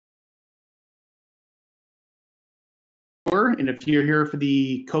Asure, and if you're here for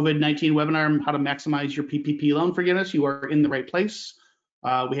the COVID-19 webinar on how to maximize your PPP loan forgiveness, you are in the right place.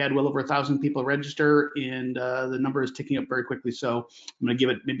 We had well over 1,000 people register, and the number is ticking up very quickly. So I'm going to give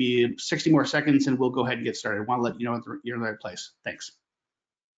it maybe 60 more seconds, and we'll go ahead and get started. I want to let you know you're in the right place. Thanks.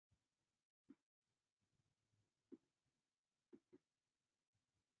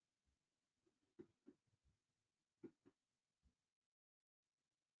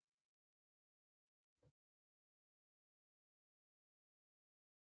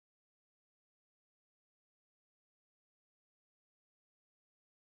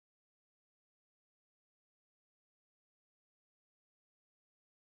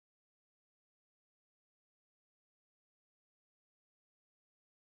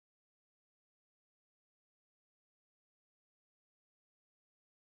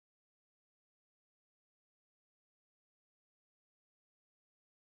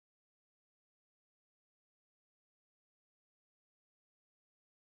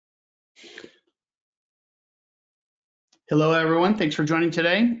 Hello, everyone. Thanks for joining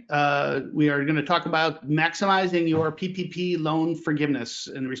today. We are going to talk about maximizing your PPP loan forgiveness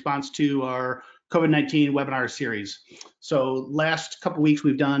in response to our COVID-19 webinar series. So last couple weeks,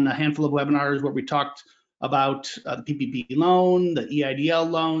 we've done a handful of webinars where we talked about the PPP loan, the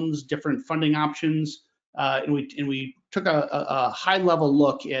EIDL loans, different funding options, and we took a high-level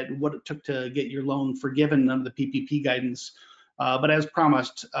look at what it took to get your loan forgiven under the PPP guidance. But as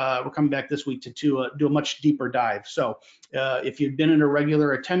promised, we're coming back this week to do a much deeper dive. So if you've been a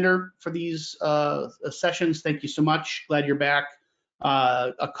regular attender for these sessions, thank you so much. Glad you're back.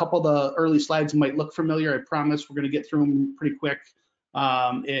 A couple of the early slides might look familiar. I promise we're going to get through them pretty quick.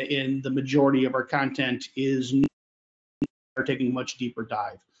 And the majority of our content is taking a much deeper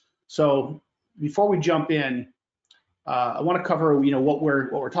dive. So before we jump in, I want to cover what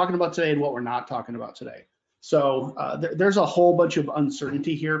we're talking about today and what we're not talking about today. So there's a whole bunch of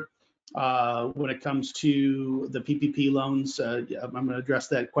uncertainty here when it comes to the PPP loans. I'm going to address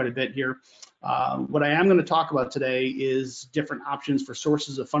that quite a bit here. What I am going to talk about today is different options for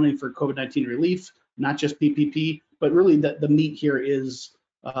sources of funding for COVID-19 relief, not just PPP, but really the meat here is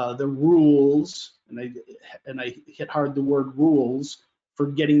the rules, and I hit hard the word rules for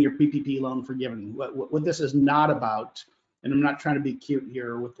getting your PPP loan forgiven. What this is not about, and I'm not trying to be cute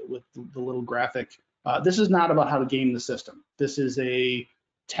here with the little graphic, this is not about how to game the system. This is a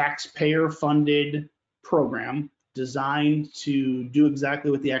taxpayer-funded program designed to do exactly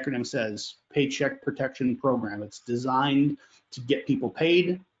what the acronym says, Paycheck Protection Program. It's designed to get people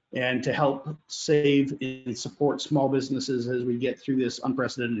paid and to help save and support small businesses as we get through this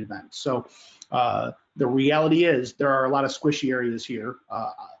unprecedented event. So the reality is there are a lot of squishy areas here.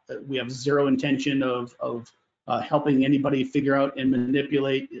 We have zero intention of helping anybody figure out and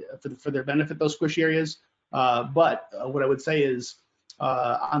manipulate for their benefit those squishy areas. But what I would say is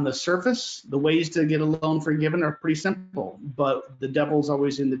on the surface, the ways to get a loan forgiven are pretty simple, but the devil's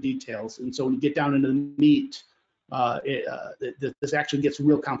always in the details. And so when you get down into the meat, this actually gets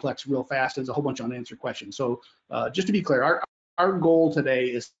real complex real fast. There's a whole bunch of unanswered questions. So just to be clear, our goal today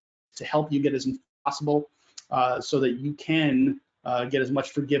is to help you get as much as possible so that you can get as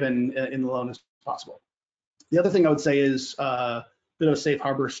much forgiven in the loan as possible. The other thing I would say is a bit of a safe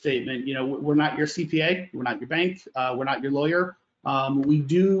harbor statement. We're not your CPA, we're not your bank, we're not your lawyer. We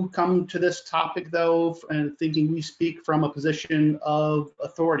do come to this topic though, and thinking we speak from a position of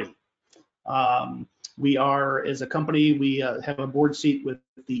authority. We are, as a company, we have a board seat with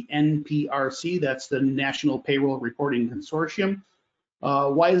the NPRC, that's the National Payroll Reporting Consortium.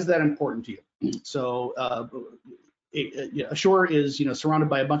 Why is that important to you? So Asure is surrounded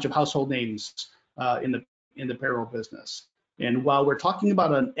by a bunch of household names in the payroll business. And while we're talking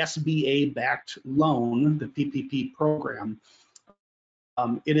about an SBA-backed loan, the PPP program,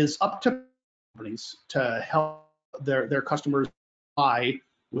 it is up to companies to help their customers apply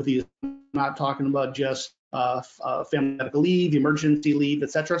with these. I'm not talking about just family medical leave, emergency leave,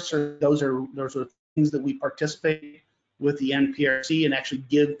 etc. So those are things that we participate with the NPRC and actually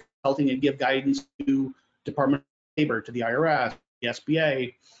give consulting and give guidance to Department of Labor, to the IRS, the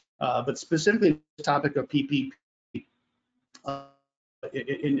SBA. But specifically the topic of PPP,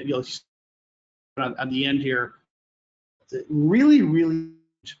 you'll see on the end here, really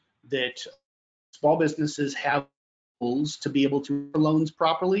that small businesses have tools to be able to loans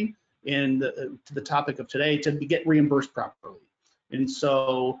properly, and to the topic of today, to get reimbursed properly. And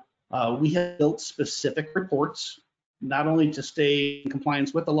so we have built specific reports, not only to stay in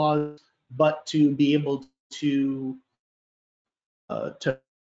compliance with the laws, but to be able to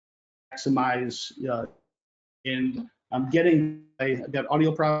maximize. And I've got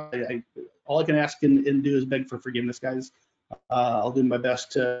audio problems. all I can ask and do is beg for forgiveness, guys. I'll do my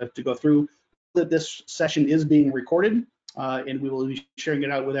best to go through. That this session is being recorded, and we will be sharing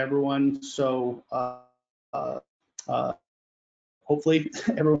it out with everyone. So hopefully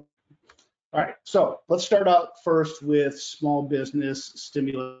everyone. All right, so let's start out first with small business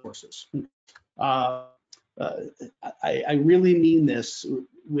stimulus sources. I really mean this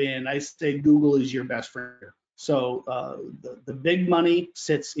when I say Google is your best friend. So the big money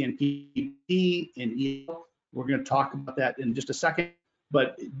sits in PPP and EIDL. We're going to talk about that in just a second,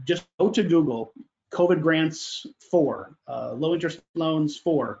 but just go to Google, COVID grants 4, low interest loans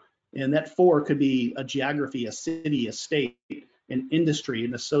 4, and that 4 could be a geography, a city, a state, an industry,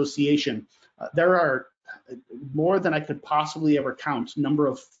 an association. There are more than I could possibly ever count number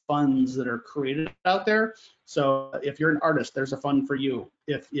of funds that are created out there. So if you're an artist, there's a fund for you.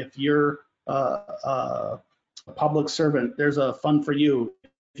 If you're a public servant, there's a fund for you.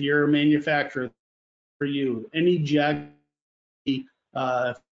 If you're a manufacturer, for you. Any geography,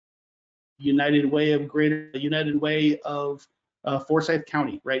 United Way of Forsyth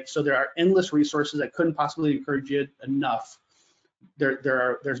County, right? So there are endless resources. I couldn't possibly encourage you enough.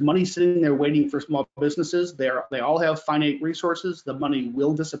 There's money sitting there waiting for small businesses. They all have finite resources. The money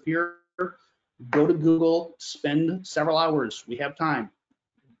will disappear. Go to Google, spend several hours. We have time.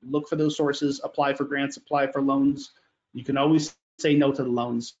 Look for those sources, apply for grants, apply for loans. You can always say no to the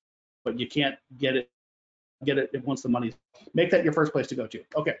loans, but you can't get it once the money's. Make that your first place to go to.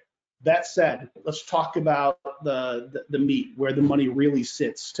 Okay. That said, let's talk about the meat, where the money really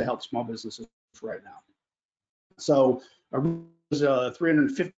sits to help small businesses right now. So was a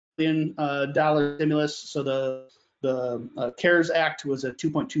 $350 billion stimulus. So the CARES Act was a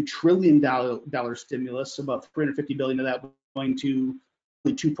 $2.2 trillion stimulus. About $350 billion of that going to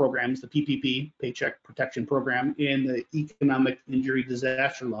the 2 programs: the PPP, Paycheck Protection Program, and the Economic Injury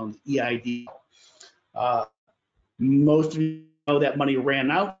Disaster Loan, EIDL. Most of you know that money ran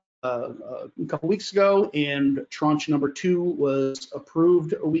out a couple weeks ago, and tranche number 2 was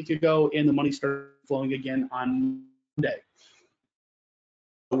approved a week ago, and the money started flowing again on Monday.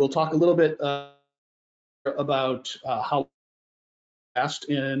 We'll talk a little bit about how fast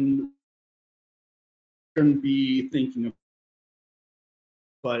and going to be thinking of,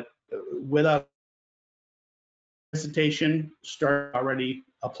 but without hesitation, start already,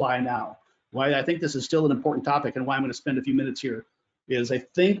 apply now. Why I think this is still an important topic and why I'm going to spend a few minutes here is I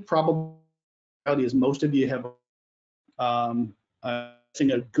think probably as most of you have I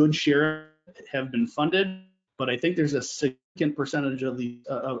think a good share have been funded, but I think there's a significant percentage of the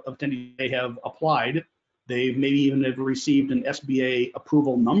attendees they have applied. They maybe even have received an SBA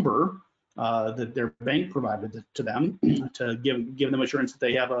approval number that their bank provided to them to give them assurance that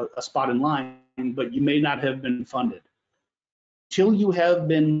they have a spot in line, but you may not have been funded. Till you have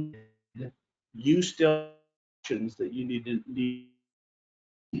been, you still have options that you need,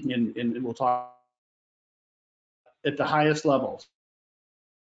 and we'll talk at the highest levels.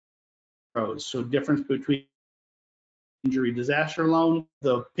 So difference between injury disaster loan,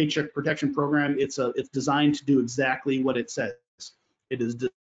 the Paycheck Protection Program, it's designed to do exactly what it says. It is to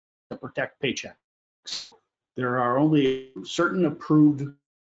protect paychecks. There are only certain approved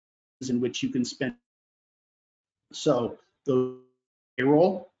in which you can spend. So the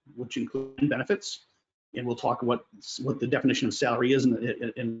payroll, which includes benefits, and we'll talk what the definition of salary is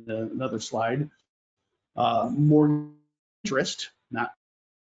in another slide. Mortgage interest, not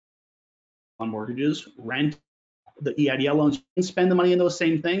on mortgages, rent, the EIDL loans, you can spend the money in those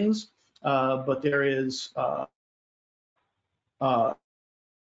same things, but there is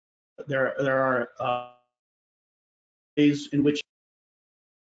there are ways in which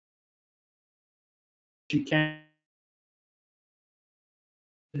you can,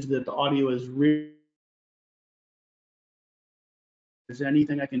 that the audio is really, is there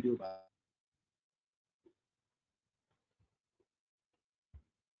anything I can do about it?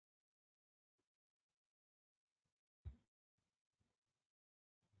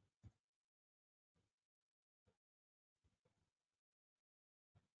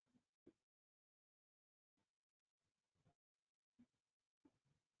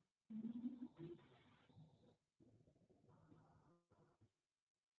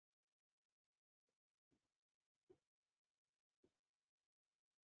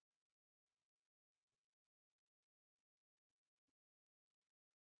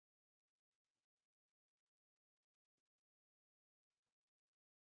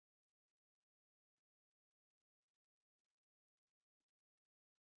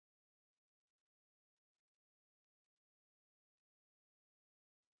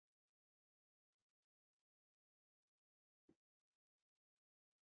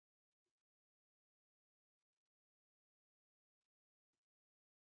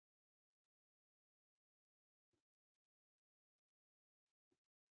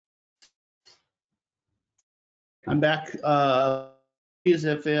 I'm back.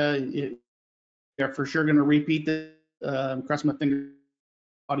 If you're for sure going to repeat this, cross my fingers.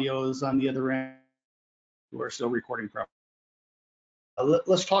 Audio is on the other end. We're still recording properly.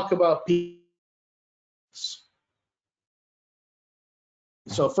 Let's talk about PPP.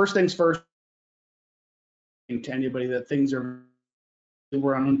 So first things first, to anybody that things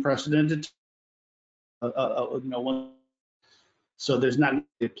we're on unprecedented. So there's not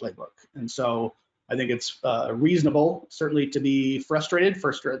a playbook, and so I think it's reasonable, certainly, to be frustrating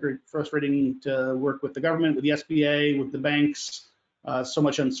to work with the government, with the SBA, with the banks, so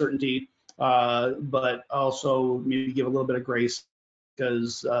much uncertainty, but also maybe give a little bit of grace,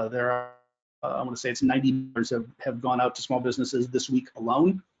 because there are, I want to say it's $90 have gone out to small businesses this week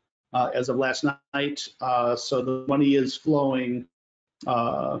alone, as of last night. So the money is flowing,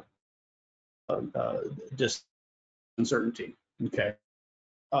 just uncertainty. Okay.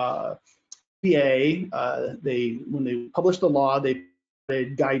 PA, when they published the law, they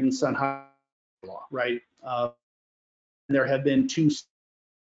provided guidance on how law, right? There have been 2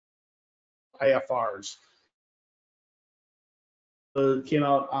 IFRs. Came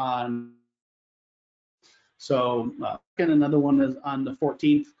out on, so and another one is on the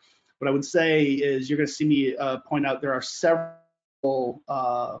 14th. What I would say is you're going to see me point out there are several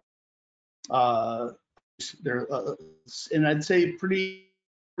and I'd say pretty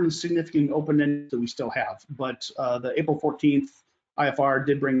significant open-ended that we still have, but the April 14th IFR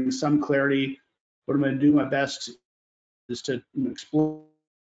did bring some clarity. What I'm going to do my best is to explore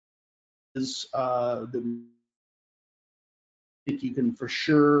is that I think you can for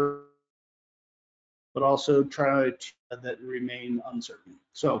sure, but also try to that remain uncertain.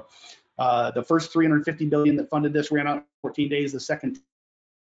 So the first $350 billion that funded this ran out in 14 days. The second,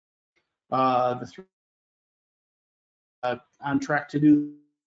 on track to do.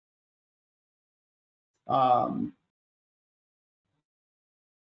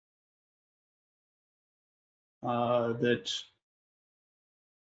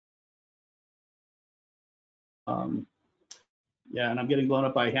 Yeah, and I'm getting blown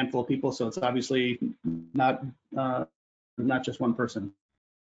up by a handful of people, so it's obviously not just one person.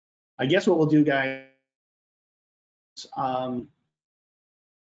 I guess what we'll do, guys, in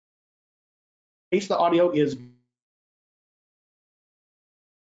case the audio is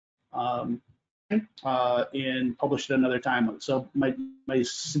and publish it another time. So my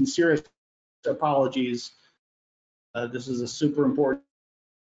sincerest apologies. This is a super important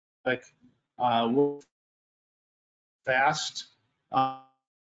topic. We're fast. I'll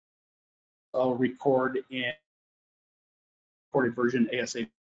record in recorded version ASAP.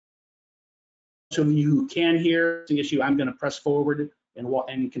 So if you can hear the issue, I'm going to press forward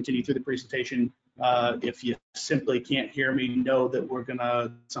and continue through the presentation. If you simply can't hear me, know that we're going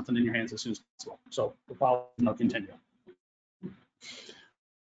to something in your hands as soon as possible. So apologies, and I'll continue.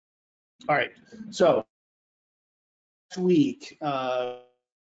 All right. So next week,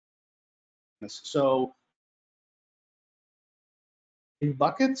 so in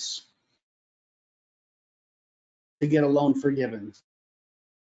buckets to get a loan forgiven.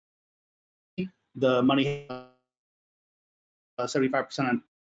 The money 75%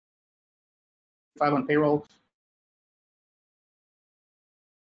 on payroll,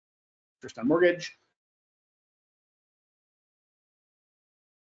 interest on mortgage.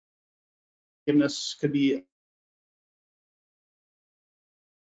 Forgiveness could be,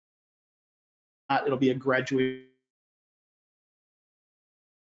 it'll be a graduate.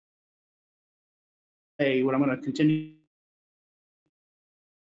 Hey, what I'm going to continue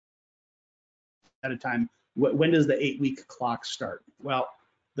at a time. When does the 8-week clock start? Well,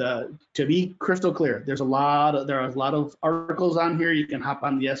 to be crystal clear, there are a lot of articles on here. You can hop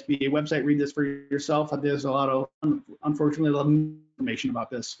on the SBA website, read this for yourself. There's a lot of, unfortunately, a lot of information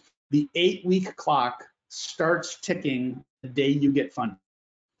about this. The 8-week clock starts ticking the day you get funded.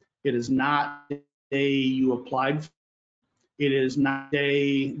 It is not the day you applied. It is not the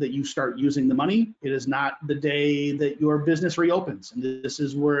day that you start using the money. It is not the day that your business reopens. And this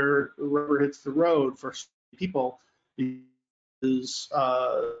is where rubber hits the road for people, because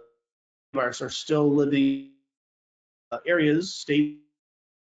are still living areas, state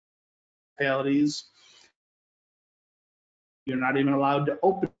municipalities. You're not even allowed to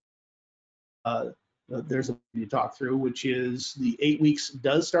open. There's a you talk through, which is the 8 weeks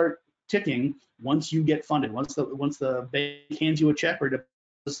does start ticking once you get funded. Once the bank hands you a check or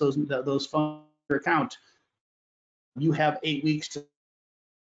deposits those funds in your account, you have 8 weeks to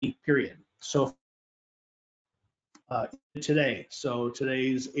period. So today, so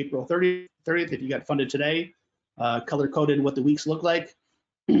today's April 30th. If you got funded today, color coded what the weeks look like.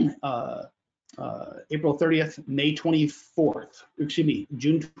 April 30th, May 24th, excuse me,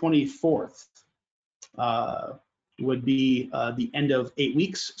 June 24th would be the end of 8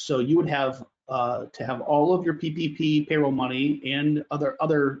 weeks. So you would have to have all of your PPP payroll money and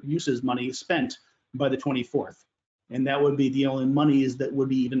other uses money spent by the 24th. And that would be the only monies that would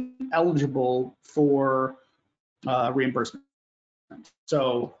be even eligible for reimbursement.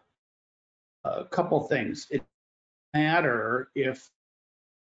 So a couple things. It matter if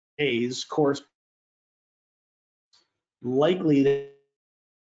days course likely the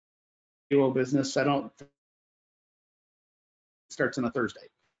payroll business, I don't think it starts on a Thursday.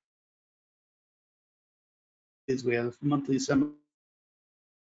 Is we have monthly seminar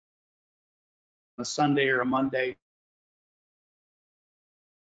on a Sunday or a Monday,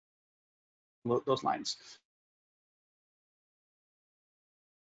 those lines.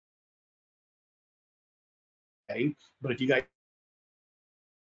 Okay, but if you guys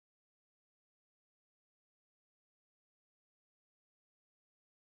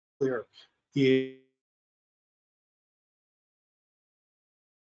clear,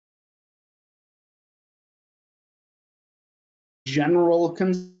 general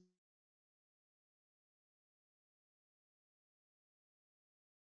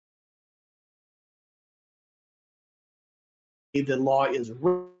the law is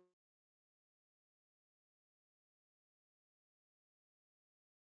when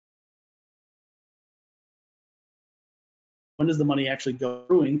does the money actually go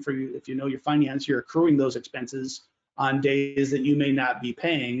accruing for you? If you know your finance, you're accruing those expenses on days that you may not be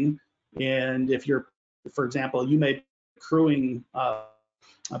paying. And if you're, for example, you may be accruing a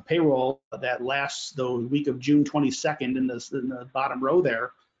payroll that lasts the week of June 22nd in the bottom row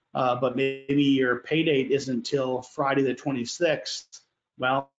there, but maybe your pay date isn't until Friday the 26th.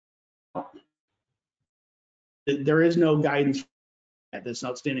 Well, there is no guidance at this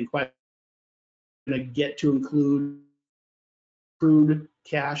outstanding question. I'm going to get to include accrued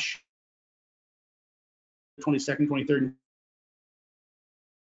cash 22nd, 23rd,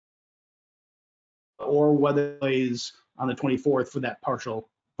 or whether it is on the 24th for that partial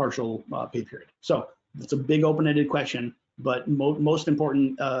pay period. So it's a big open-ended question, but most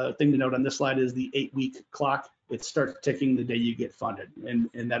important thing to note on this slide is the 8-week clock. It starts ticking the day you get funded,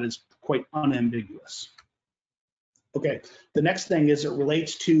 and that is quite unambiguous. Okay, the next thing is it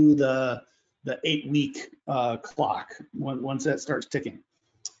relates to the 8-week clock once that starts ticking.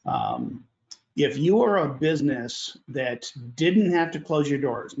 If you are a business that didn't have to close your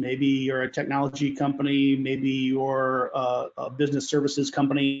doors, maybe you're a technology company, maybe you're a business services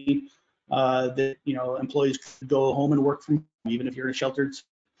company that employees could go home and work from home, even if you're in sheltered,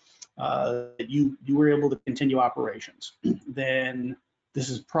 you were able to continue operations, then this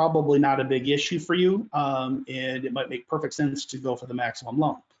is probably not a big issue for you, and it might make perfect sense to go for the maximum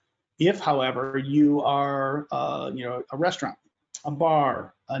loan. If, however, you are a restaurant, a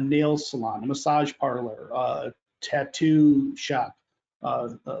bar, a nail salon, a massage parlor, a tattoo shop,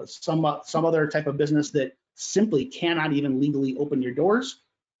 some other type of business that simply cannot even legally open your doors,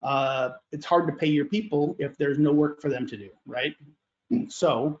 it's hard to pay your people if there's no work for them to do, right?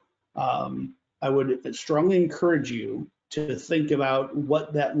 So I would strongly encourage you to think about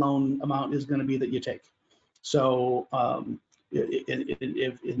what that loan amount is going to be that you take. So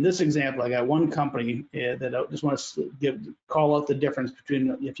in this example, I got one company that I just want to call out the difference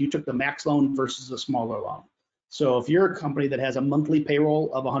between if you took the max loan versus a smaller loan. So if you're a company that has a monthly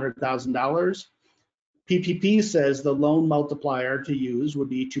payroll of $100,000, PPP says the loan multiplier to use would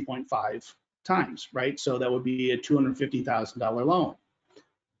be 2.5 times, right? So that would be a $250,000 loan.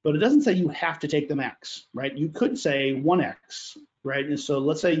 But it doesn't say you have to take the max, right? You could say 1x, right? And so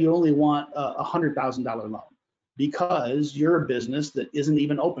let's say you only want a $100,000 loan because you're a business that isn't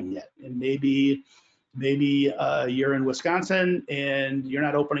even open yet. And maybe you're in Wisconsin and you're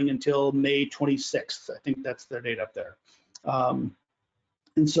not opening until May 26th. I think that's their date up there.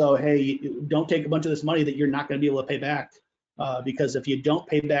 And so, hey, don't take a bunch of this money that you're not going to be able to pay back because if you don't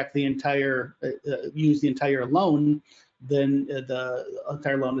pay back the entire, use the entire loan, then the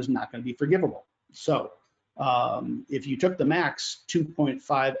entire loan is not going to be forgivable. So if you took the max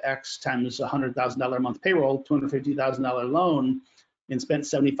 2.5x times $100,000 a month payroll, $250,000 loan, and spent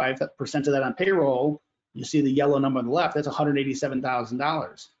 75% of that on payroll, you see the yellow number on the left, that's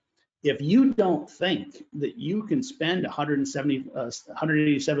 $187,000. If you don't think that you can spend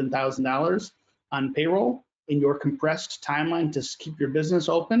 $187,000 on payroll in your compressed timeline to keep your business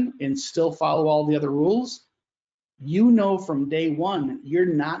open and still follow all the other rules, you know from day one, you're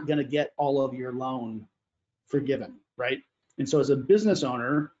not going to get all of your loan forgiven, right? And so as a business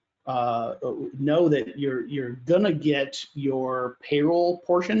owner, know that you're gonna get your payroll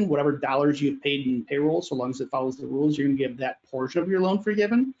portion, whatever dollars you've paid in payroll, so long as it follows the rules, you're gonna get that portion of your loan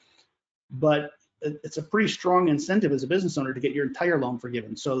forgiven. But it's a pretty strong incentive as a business owner to get your entire loan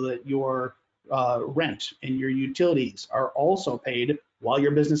forgiven, so that your rent and your utilities are also paid while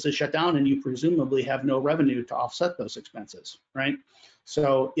your business is shut down and you presumably have no revenue to offset those expenses, right?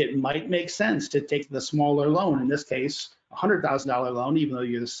 So it might make sense to take the smaller loan, in this case, a $100,000 loan, even though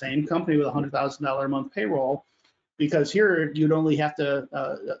you're the same company with a $100,000 a month payroll, because here you'd only have to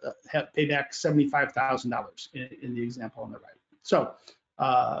pay back $75,000 in the example on the right. So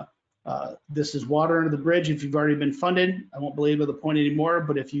this is water under the bridge if you've already been funded. I won't belabor the point anymore,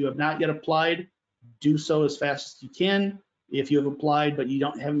 but if you have not yet applied, do so as fast as you can. If you have applied but you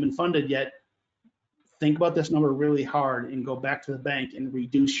haven't been funded yet, think about this number really hard and go back to the bank and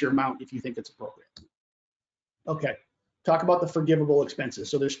reduce your amount if you think it's appropriate. Okay, talk about the forgivable expenses.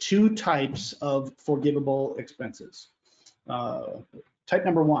 So there's two types of forgivable expenses. Type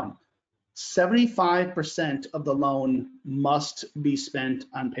number one, 75% of the loan must be spent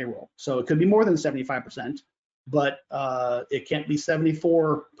on payroll. So it could be more than 75%, but it can't be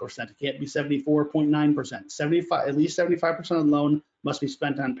 74%. It can't be 74.9%. At least 75% of the loan must be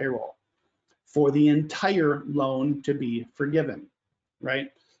spent on payroll for the entire loan to be forgiven,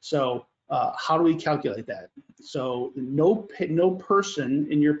 right? So how do we calculate that? So no person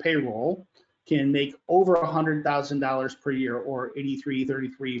in your payroll can make over $100,000 per year, or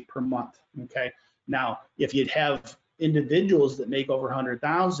 $83.33 per month. Okay. Now, if you'd have individuals that make over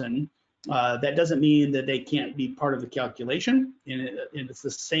 100,000, that doesn't mean that they can't be part of the calculation. And it's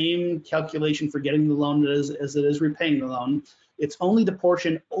the same calculation for getting the loan as it is repaying the loan. It's only the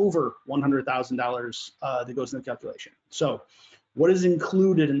portion over $100,000 that goes in the calculation. So, what is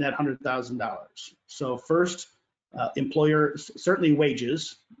included in that $100,000? So first, employer, certainly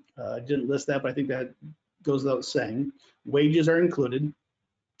wages. I didn't list that, but I think that goes without saying. Wages are included.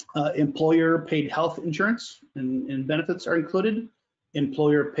 Employer paid health insurance and benefits are included.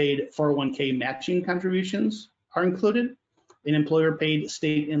 Employer paid 401k matching contributions are included. And employer paid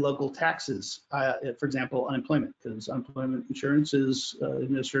state and local taxes, for example, unemployment, because unemployment insurance is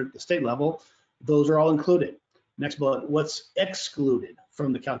administered at the state level. Those are all included. Next bullet, what's excluded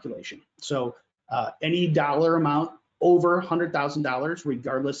from the calculation? So any dollar amount over $100,000,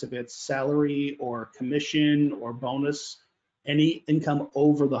 regardless if it's salary or commission or bonus, any income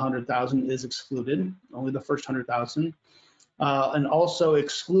over the 100,000 is excluded, only the first 100,000. And also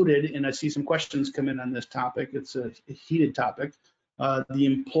excluded, and I see some questions come in on this topic, it's a heated topic, the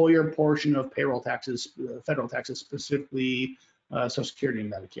employer portion of payroll taxes, federal taxes, specifically Social Security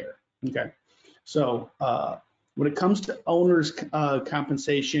and Medicare. Okay, so when it comes to owners'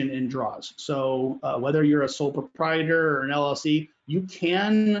 compensation and draws, so whether you're a sole proprietor or an LLC, you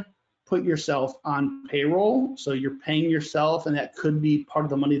can put yourself on payroll, so you're paying yourself, and that could be part of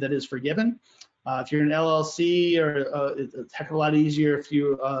the money that is forgiven. If you're an LLC, or it's a heck of a lot easier if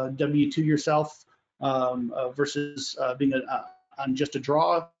you W-2 yourself versus being on just a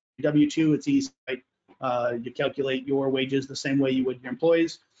draw. W-2, it's easy, right? You calculate your wages the same way you would your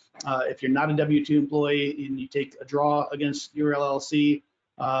employees. If you're not a W-2 employee and you take a draw against your LLC,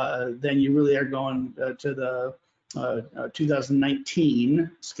 then you really are going to the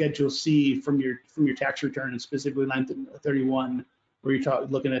 2019 Schedule C from your tax return, and specifically 931, where you're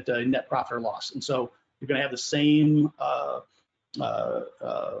looking at net profit or loss. And so you're going to have the same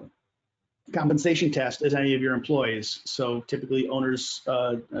compensation test as any of your employees. So typically owners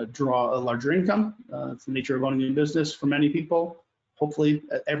draw a larger income. It's the nature of owning a business for many people. Hopefully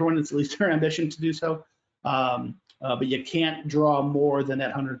everyone, it's at least their ambition to do so. But you can't draw more than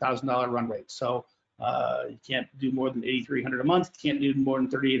that $100,000 run rate. So you can't do more than $8,300 a month. You can't do more than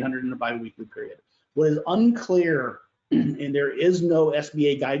 $3,800 in a bi-weekly period. What is unclear, and there is no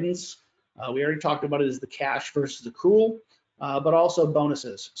SBA guidance, we already talked about it, is the cash versus accrual, but also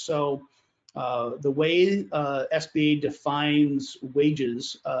bonuses. So the way SBA defines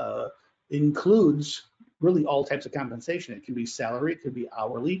wages includes really all types of compensation. It can be salary, it could be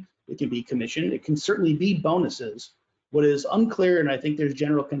hourly, it can be commission, it can certainly be bonuses. What is unclear, and I think there's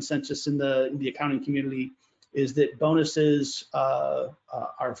general consensus in the accounting community, is that bonuses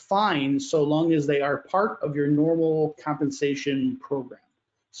are fine so long as they are part of your normal compensation program.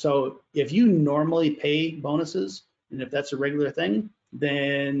 So if you normally pay bonuses, and if that's a regular thing,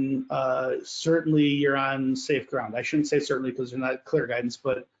 then certainly you're on safe ground. I shouldn't say certainly because there's not clear guidance,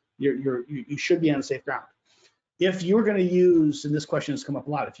 but you should be on safe ground. If you're going to use, and this question has come up a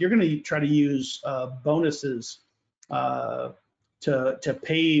lot, if you're going to try to use bonuses to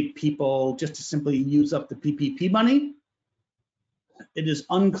pay people just to simply use up the PPP money, it is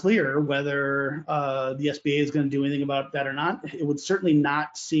unclear whether the SBA is going to do anything about that or not. It would certainly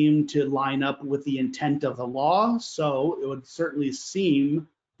not seem to line up with the intent of the law, so it would certainly seem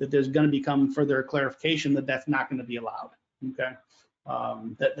that there's going to become further clarification that that's not going to be allowed. Okay,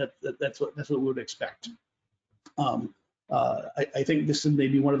 that's what we would expect. I think this is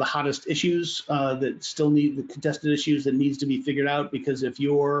maybe one of the hottest issues that still need the contested issues that needs to be figured out, because if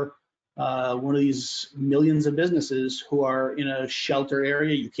you're one of these millions of businesses who are in a shelter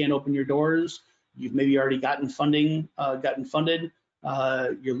area, you can't open your doors, you've maybe already gotten funded,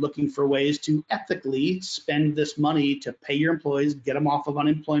 you're looking for ways to ethically spend this money to pay your employees, get them off of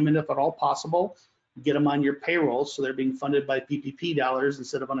unemployment if at all possible, get them on your payroll so they're being funded by PPP dollars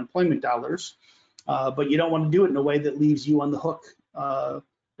instead of unemployment dollars. But you don't want to do it in a way that leaves you on the hook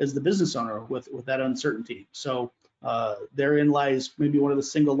as the business owner with that uncertainty. So therein lies maybe one of the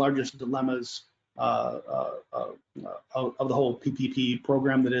single largest dilemmas of the whole PPP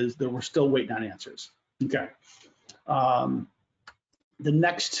program, that we're still waiting on answers. Okay. The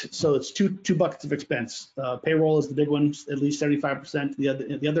next, so it's two buckets of expense. Payroll is the big one, at least 75%.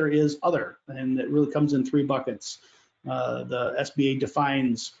 The other is other, and it really comes in 3 buckets. The SBA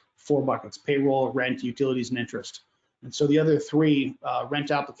defines 4 buckets: payroll, rent, utilities, and interest. And so the other 3, rent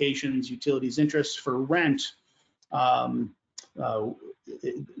applications, utilities, interest. For rent,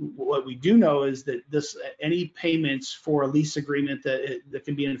 what we do know is that any payments for a lease agreement that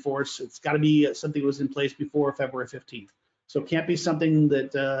can be enforced, it's got to be something that was in place before February 15th. So it can't be something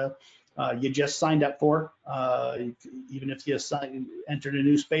that you just signed up for. Even if you entered a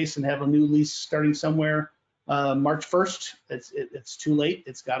new space and have a new lease starting somewhere March 1st, it's too late.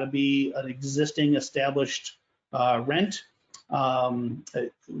 It's got to be an existing established rent.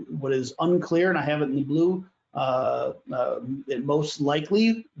 What is unclear, and I have it in the blue, it most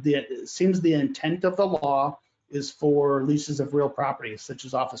likely, it seems the intent of the law is for leases of real property, such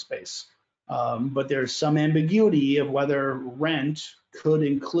as office space. But there's some ambiguity of whether rent could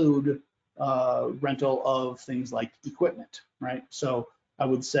include rental of things like equipment, right? So I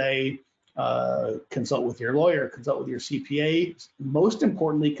would say consult with your lawyer, consult with your CPA. Most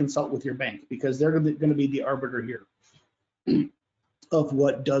importantly, consult with your bank, because they're going to be the arbiter here of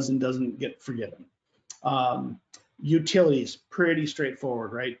what does and doesn't get forgiven. Utilities, pretty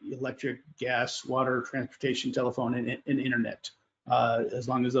straightforward, right? Electric, gas, water, transportation, telephone, and internet. As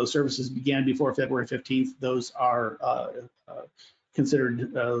long as those services began before February 15th, those are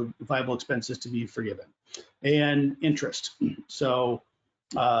considered viable expenses to be forgiven. And interest. So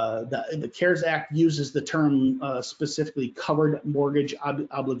the CARES Act uses the term specifically covered mortgage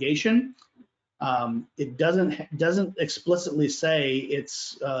obligation. It doesn't explicitly say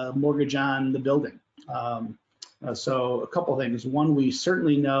it's mortgage on the building. So a couple of things. One, we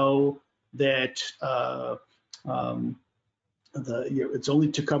certainly know that it's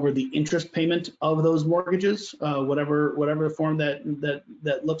only to cover the interest payment of those mortgages, whatever form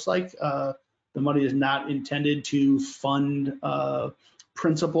that looks like. The money is not intended to fund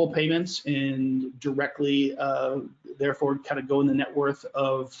principal payments and directly, therefore, kind of go in the net worth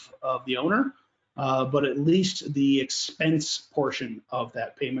of the owner, but at least the expense portion of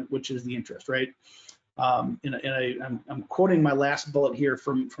that payment, which is the interest, right? I'm quoting my last bullet here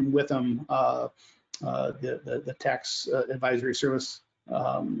from Witham, the tax advisory service.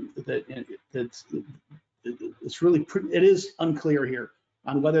 It's really it is unclear here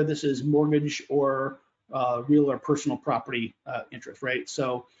on whether this is mortgage or real or personal property interest, right?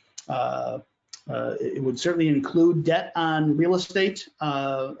 So it would certainly include debt on real estate.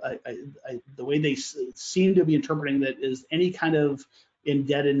 The way they seem to be interpreting that is any kind of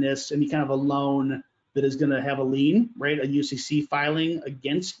indebtedness, any kind of a loan that is going to have a lien, right? A UCC filing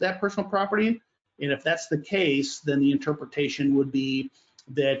against that personal property. And if that's the case, then the interpretation would be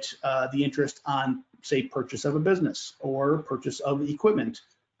that the interest on, say, purchase of a business or purchase of equipment,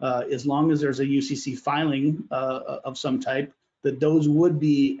 as long as there's a UCC filing of some type, that those would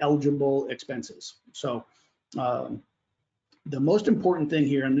be eligible expenses. So the most important thing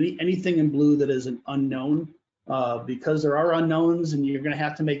here, and anything in blue that is an unknown, because there are unknowns and you're going to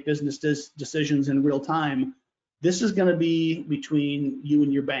have to make business decisions in real time, this is going to be between you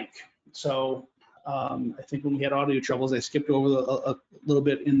and your bank. So I think when we had audio troubles, I skipped over a little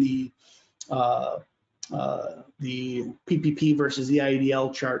bit in the PPP versus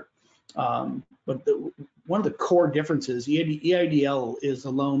EIDL chart. But one of the core differences, EIDL is a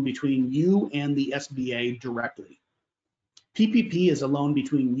loan between you and the SBA directly. PPP is a loan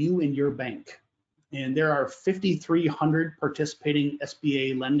between you and your bank. And there are 5,300 participating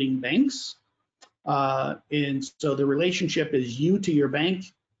SBA lending banks. And so the relationship is you to your bank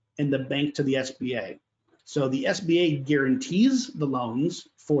and the bank to the SBA. So the SBA guarantees the loans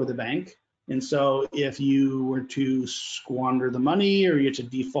for the bank. And so if you were to squander the money or you get to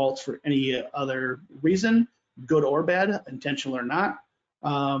default for any other reason, good or bad, intentional or not,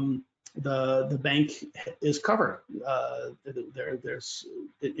 the bank is covered. There's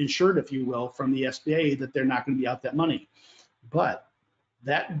insured, if you will, from the SBA that they're not going to be out that money. But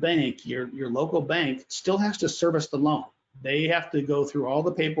that bank, your local bank, still has to service the loan. They have to go through all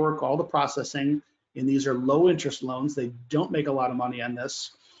the paperwork, all the processing, and these are low interest loans. They don't make a lot of money on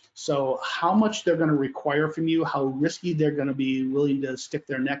this. So how much they're going to require from you, how risky they're going to be willing to stick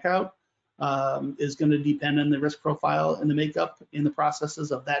their neck out, is going to depend on the risk profile and the makeup in the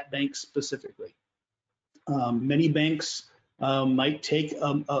processes of that bank specifically. Many banks might take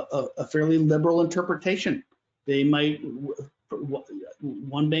a fairly liberal interpretation. They might,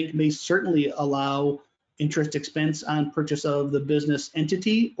 one bank may certainly allow interest expense on purchase of the business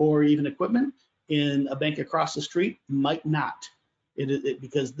entity or even equipment, and a bank across the street might not.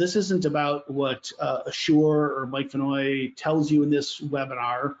 Because this isn't about what Asure or Mike Vinoy tells you in this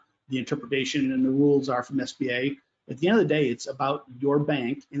webinar, the interpretation and the rules are from SBA. At the end of the day, it's about your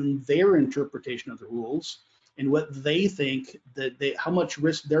bank and their interpretation of the rules and what they think that how much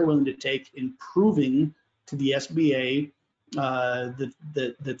risk they're willing to take in proving to the SBA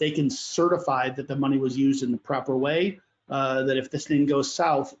that they can certify that the money was used in the proper way, that if this thing goes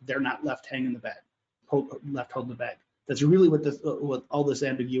south, they're not left hanging the bag, left holding the bag. That's really what all this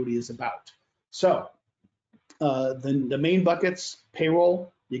ambiguity is about. So the main buckets: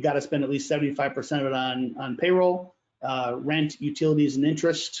 payroll, you got to spend at least 75% of it on payroll. Rent, utilities, and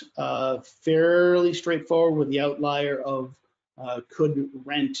interest, fairly straightforward, with the outlier of could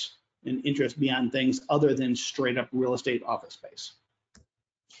rent and interest be on things other than straight up real estate office space.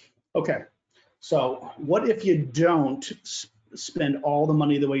 Okay, so what if you don't spend all the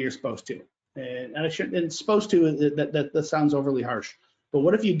money the way you're supposed to? And I shouldn't, and supposed to, that sounds overly harsh, but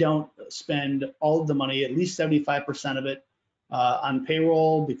what if you don't spend all of the money, at least 75% of it on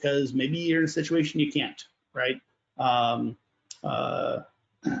payroll, because maybe you're in a situation you can't, right? And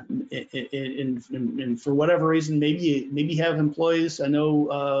for whatever reason, maybe you have employees. I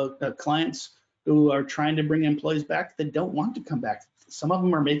know clients who are trying to bring employees back that don't want to come back. Some of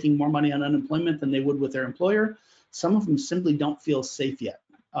them are making more money on unemployment than they would with their employer. Some of them simply don't feel safe yet.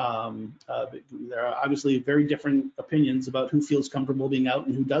 There are obviously very different opinions about who feels comfortable being out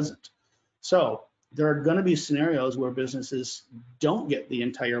and who doesn't. So there are going to be scenarios where businesses don't get the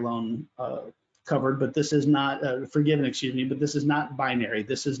entire loan covered, but this is not forgiven, excuse me, but this is not binary.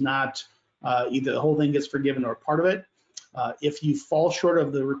 This is not either the whole thing gets forgiven or part of it. If you fall short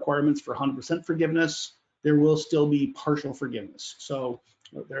of the requirements for 100% forgiveness, there will still be partial forgiveness. So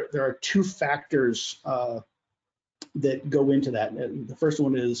there are two factors that go into that. The first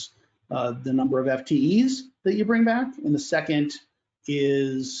one is the number of FTEs that you bring back, and the second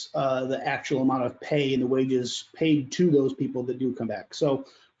is the actual amount of pay and the wages paid to those people that do come back. So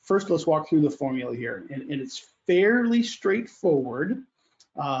first, let's walk through the formula here, and it's fairly straightforward.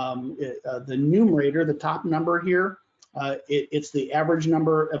 The numerator, the top number here, it's the average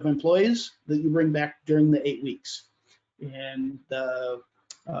number of employees that you bring back during the 8 weeks. And the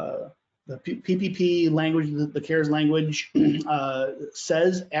PPP language, the CARES language,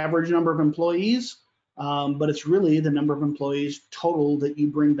 says average number of employees, but it's really the number of employees total that you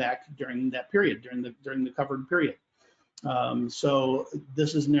bring back during that period, during the covered period. So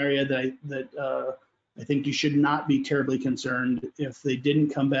this is an area that I think you should not be terribly concerned if they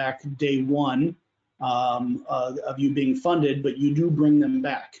didn't come back day one of you being funded, but you do bring them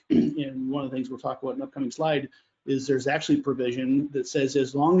back. And one of the things we'll talk about in an upcoming slide is there's actually provision that says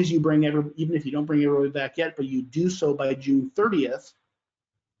as long as you bring even if you don't bring everybody back yet, but you do so by June 30th,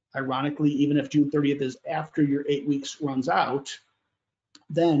 ironically, even if June 30th is after your 8 weeks runs out,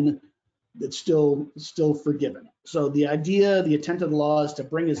 then it's still forgiven. So the idea, the intent of the law is to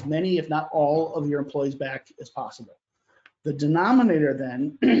bring as many, if not all, of your employees back as possible. The denominator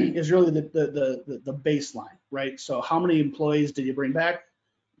then is really the baseline, right? So how many employees did you bring back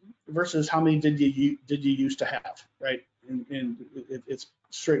versus how many did you used to have, right? And it's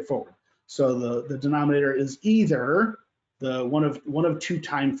straightforward. So the denominator is either the one of two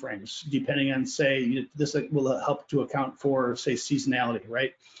time frames, depending on, say, this will help to account for, say, seasonality,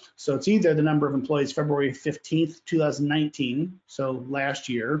 right? So it's either the number of employees February 15th, 2019, so last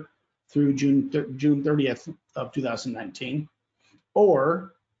year, through June 30th of 2019,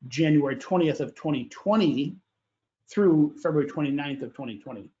 or January 20th of 2020 through February 29th of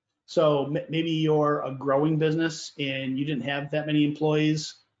 2020. So maybe you're a growing business and you didn't have that many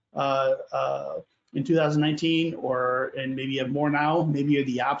employees in 2019, and maybe you have more now. Maybe you're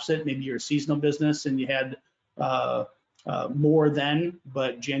the opposite. Maybe you're a seasonal business and you had more then,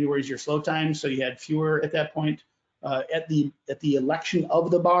 but January is your slow time, so you had fewer at that point. At the election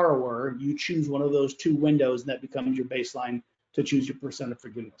of the borrower, you choose one of those two windows, and that becomes your baseline to choose your percent of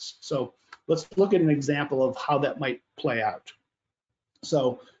forgiveness. So let's look at an example of how that might play out.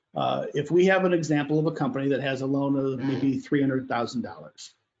 So if we have an example of a company that has a loan of maybe $300,000,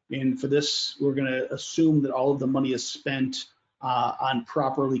 and for this, we're going to assume that all of the money is spent on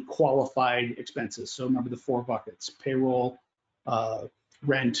properly qualified expenses. So remember the 4 buckets: payroll,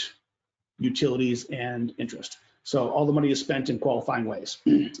 rent, utilities, and interest. So all the money is spent in qualifying ways.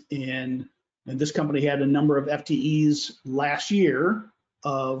 And this company had a number of FTEs last year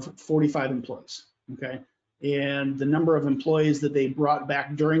of 45 employees, okay? And the number of employees that they brought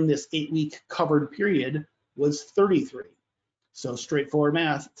back during this 8-week covered period was 33. So straightforward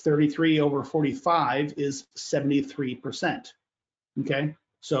math, 33 over 45 is 73%, okay?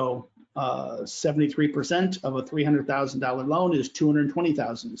 So 73% of a $300,000 loan is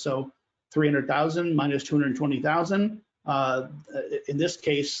 $220,000. So 300,000 minus 220,000. In this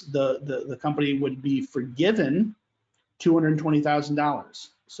case, the company would be forgiven $220,000.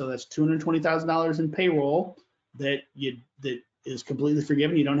 So that's $220,000 in payroll that is completely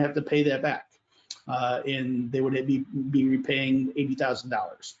forgiven. You don't have to pay that back, and they would be repaying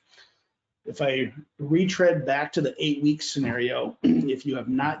 $80,000. If I retread back to the 8-week scenario, if you have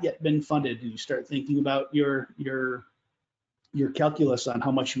not yet been funded and you start thinking about your calculus on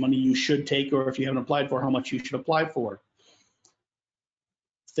how much money you should take, or if you haven't applied for, how much you should apply for.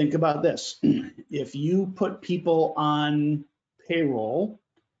 Think about this. If you put people on payroll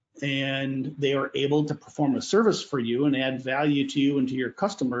and they are able to perform a service for you and add value to you and to your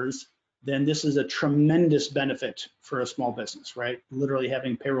customers, then this is a tremendous benefit for a small business, right? Literally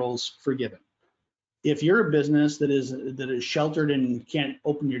having payrolls forgiven. If you're a business that is sheltered and can't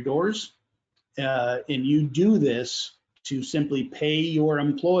open your doors, and you do this to simply pay your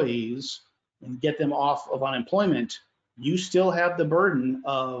employees and get them off of unemployment, you still have the burden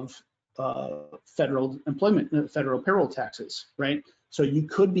of federal payroll taxes, right? So you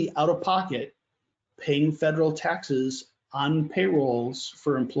could be out of pocket paying federal taxes on payrolls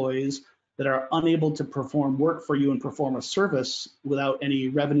for employees that are unable to perform work for you and perform a service without any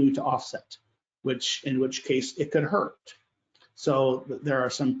revenue to offset, in which case it could hurt. So there are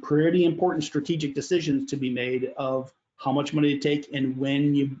some pretty important strategic decisions to be made of how much money to take and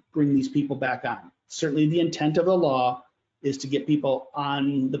when you bring these people back on. Certainly the intent of the law is to get people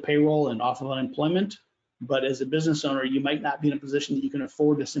on the payroll and off of unemployment, but as a business owner, you might not be in a position that you can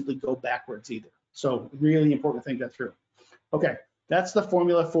afford to simply go backwards either. So really important to think that through. Okay, that's the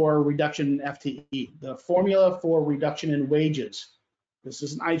formula for reduction in FTE. The formula for reduction in wages. This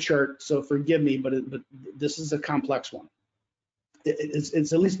is an eye chart, so forgive me, but this is a complex one.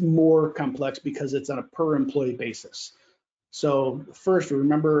 It's at least more complex because it's on a per employee basis. So first,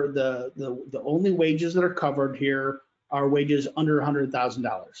 remember the only wages that are covered here are wages under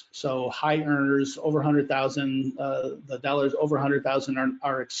 $100,000. So high earners over 100,000, the dollars over 100,000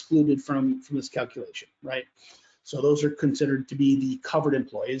 are excluded from this calculation, right? So those are considered to be the covered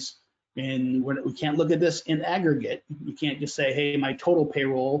employees. And we can't look at this in aggregate. You can't just say, hey, my total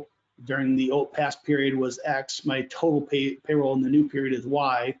payroll during the past period was X, my total payroll in the new period is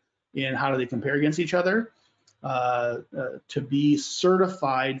Y, and how do they compare against each other? To be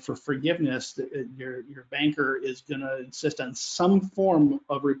certified for forgiveness, your banker is going to insist on some form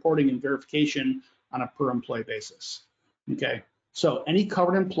of reporting and verification on a per employee basis. Okay, so any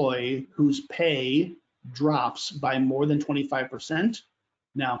covered employee whose pay drops by more than 25%.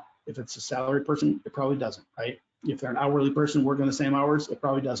 Now, if it's a salary person, it probably doesn't, right? If they're an hourly person working the same hours, it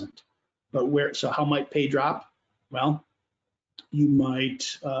probably doesn't. But so how might pay drop? Well, you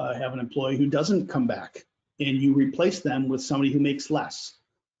might have an employee who doesn't come back and you replace them with somebody who makes less.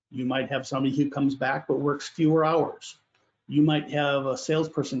 You might have somebody who comes back but works fewer hours. You might have a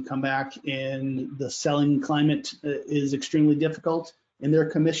salesperson come back and the selling climate is extremely difficult and their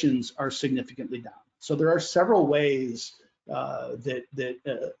commissions are significantly down. So there are several ways and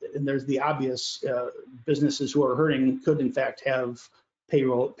there's the obvious businesses who are hurting could in fact have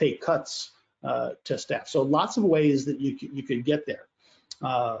pay cuts to staff. So lots of ways that you could get there.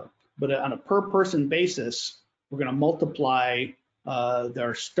 But on a per person basis, we're going to multiply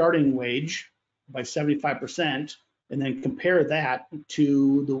their starting wage by 75% and then compare that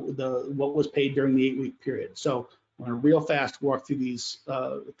to what was paid during the 8-week period. So I'm going to real fast walk through these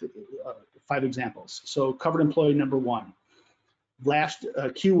 5 examples. So covered employee number 1. Last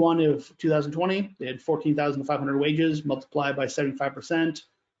Q1 of 2020, they had 14,500 wages multiplied by 75%.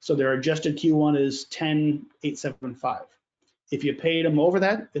 So their adjusted Q1 is 10,875. If you paid them over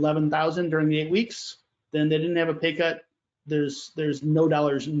that 11,000 during the 8 weeks, then they didn't have a pay cut. There's no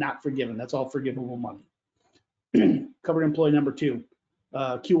dollars not forgiven. That's all forgivable money. Covered employee number 2.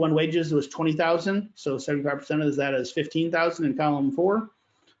 Q1 wages was 20,000, so 75% of that is 15,000 in column 4.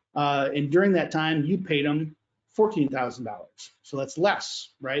 And during that time, you paid them $14,000. So that's less,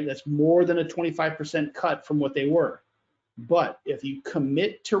 right? That's more than a 25% cut from what they were. But if you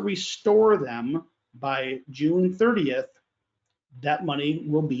commit to restore them by June 30th, that money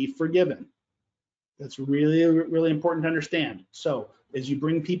will be forgiven. That's really, really important to understand. So as you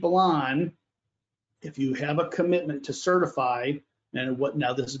bring people on, if you have a commitment to certify, and what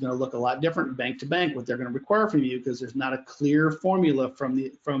now this is going to look a lot different bank to bank, what they're going to require from you, because there's not a clear formula from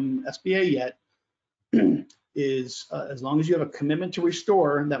SBA yet, is as long as you have a commitment to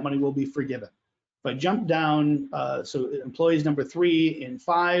restore, that money will be forgiven. If I jump down, so employees number 3 and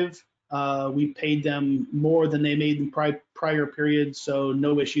 5, we paid them more than they made in prior periods, so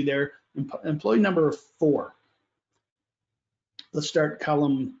no issue there. Employee number 4, let's start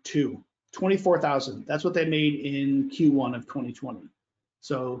column 2, 24,000. That's what they made in Q1 of 2020.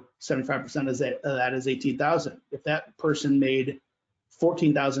 So 75% of that is 18,000. If that person made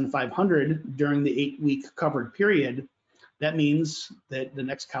 14,500 during the 8-week covered period, that means that the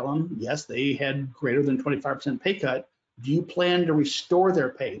next column, yes, they had greater than 25% pay cut. Do you plan to restore their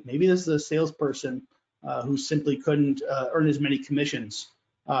pay? Maybe this is a salesperson who simply couldn't earn as many commissions,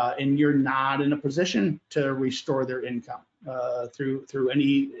 and you're not in a position to restore their income through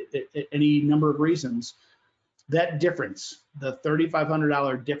any number of reasons. That difference, the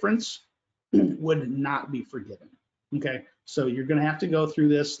 $3,500 difference, would not be forgiven. Okay, so you're going to have to go through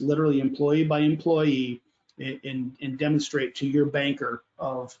this literally employee by employee and demonstrate to your banker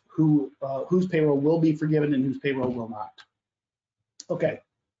of whose payroll will be forgiven and whose payroll will not. Okay,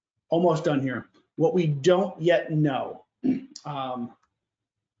 almost done here. What we don't yet know, I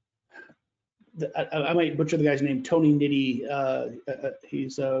might butcher the guy's name, Tony Nitty.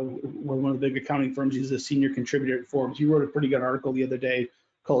 He's one of the big accounting firms. He's a senior contributor at Forbes. He wrote a pretty good article the other day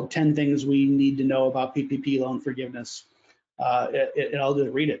called 10 Things We Need to Know About PPP Loan Forgiveness. And I'll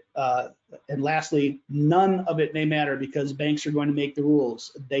just read it. And lastly, none of it may matter because banks are going to make the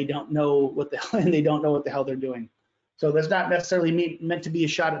rules. They don't know what the hell they're doing. So that's not necessarily meant to be a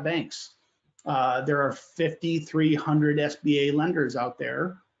shot at banks. There are 5,300 SBA lenders out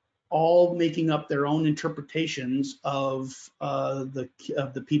there, all making up their own interpretations of the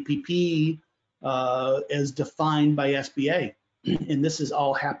PPP as defined by SBA. And this has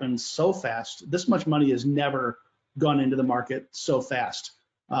all happened so fast. This much money has never gone into the market so fast.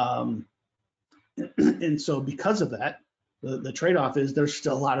 And so because of that, the trade-off is there's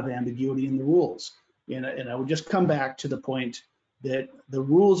still a lot of ambiguity in the rules. And I would just come back to the point that the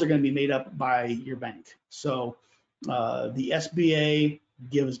rules are going to be made up by your bank. So the SBA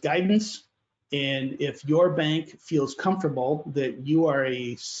gives guidance, and if your bank feels comfortable that you are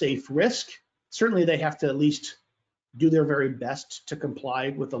a safe risk, certainly they have to at least do their very best to comply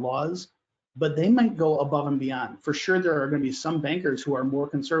with the laws, but they might go above and beyond. For sure, there are going to be some bankers who are more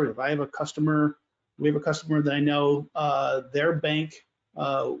conservative. We have a customer that I know, their bank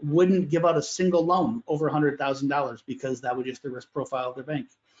wouldn't give out a single loan over $100,000 because that would just the risk profile of their bank.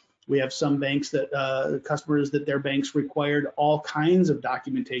 We have some banks that customers that their banks required all kinds of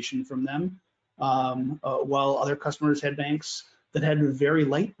documentation from them, while other customers had banks that had very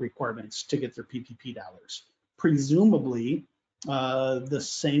light requirements to get their PPP dollars. Presumably, the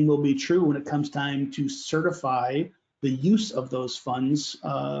same will be true when it comes time to certify the use of those funds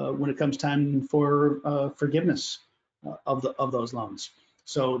when it comes time for forgiveness of those loans.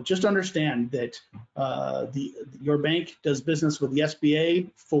 So just understand that your bank does business with the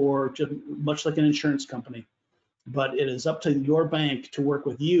SBA for just much like an insurance company, but it is up to your bank to work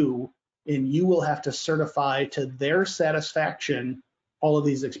with you, and you will have to certify to their satisfaction all of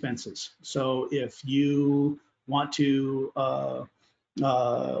these expenses. So if you want to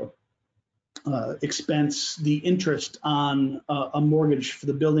expense the interest on a mortgage for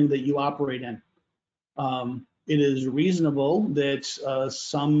the building that you operate in, it is reasonable that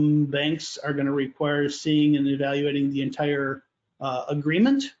some banks are going to require seeing and evaluating the entire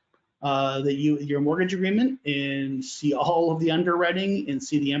agreement, your mortgage agreement, and see all of the underwriting and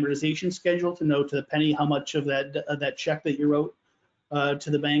see the amortization schedule to know to the penny how much of that check that you wrote to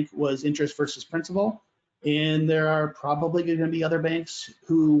the bank was interest versus principal. And there are probably going to be other banks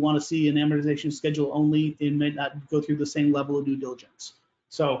who want to see an amortization schedule only and may not go through the same level of due diligence.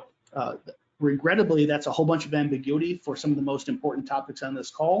 So regrettably, that's a whole bunch of ambiguity for some of the most important topics on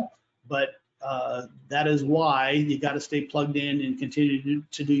this call, but that is why you got to stay plugged in and continue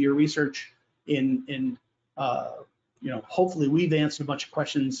to do your research. Hopefully we've answered a bunch of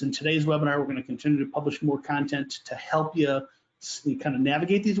questions in today's webinar. We're going to continue to publish more content to help you kind of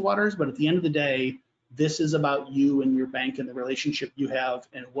navigate these waters. But at the end of the day, this is about you and your bank and the relationship you have,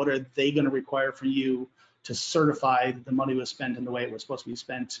 and what are they going to require from you to certify that the money was spent in the way it was supposed to be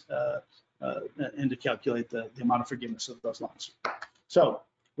spent, and to calculate the amount of forgiveness of those loans. So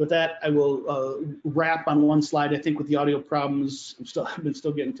with that, I will wrap on one slide. I think with the audio problems, I've been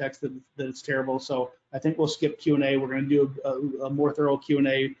still getting texted that it's terrible. So I think we'll skip Q&A. We're going to do a more thorough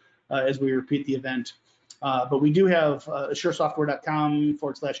Q&A as we repeat the event. But we do have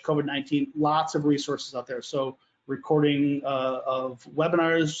asuresoftware.com/COVID-19, lots of resources out there. So recording of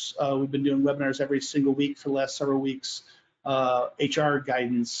webinars. We've been doing webinars every single week for the last several weeks. HR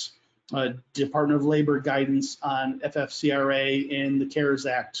guidance, Department of Labor guidance on FFCRA and the CARES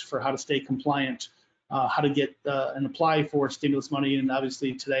Act for how to stay compliant, how to get and apply for stimulus money, and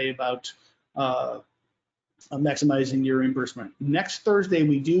obviously today about maximizing your reimbursement. Next Thursday,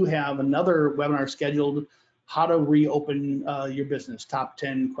 we do have another webinar scheduled, how to reopen your business, top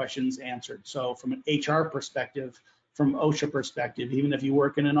 10 questions answered. So from an HR perspective, from OSHA perspective, even if you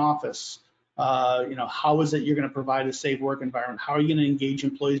work in an office, how is it you're going to provide a safe work environment? How are you going to engage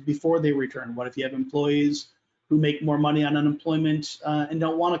employees before they return? What if you have employees who make more money on unemployment and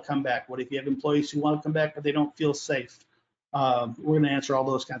don't want to come back? What if you have employees who want to come back but they don't feel safe? We're going to answer all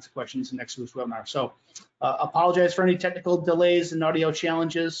those kinds of questions in next week's webinar. So apologize for any technical delays and audio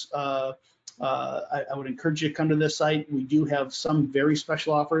challenges. I would encourage you to come to this site. We do have some very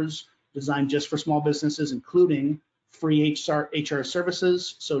special offers designed just for small businesses, including free HR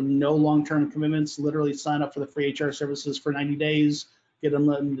services. So no long-term commitments, literally sign up for the free HR services for 90 days, get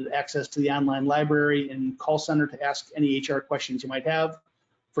unlimited access to the online library and call center to ask any HR questions you might have,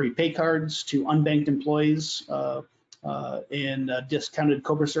 free pay cards to unbanked employees, and discounted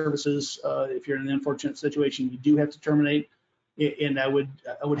COBRA services. If you're in an unfortunate situation, you do have to terminate. And I would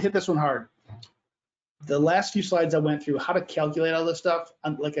hit this one hard. The last few slides I went through, how to calculate all this stuff,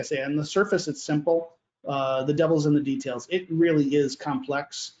 like I say, on the surface, it's simple. The devil's in the details. It really is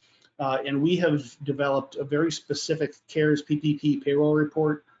complex. And we have developed a very specific CARES PPP payroll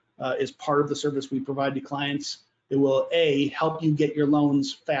report as part of the service we provide to clients. It will, A, help you get your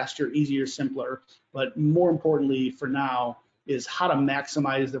loans faster, easier, simpler, but more importantly for now is how to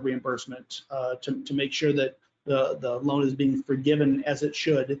maximize the reimbursement to make sure that the loan is being forgiven as it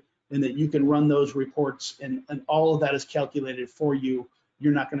should, and that you can run those reports and all of that is calculated for you.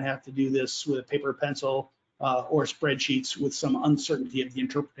 You're not going to have to do this with a paper pencil or spreadsheets with some uncertainty of the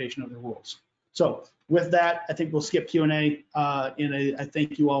interpretation of the rules. So with that, I think we'll skip Q&A, and I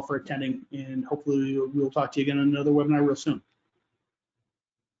thank you all for attending, and hopefully we'll talk to you again on another webinar real soon.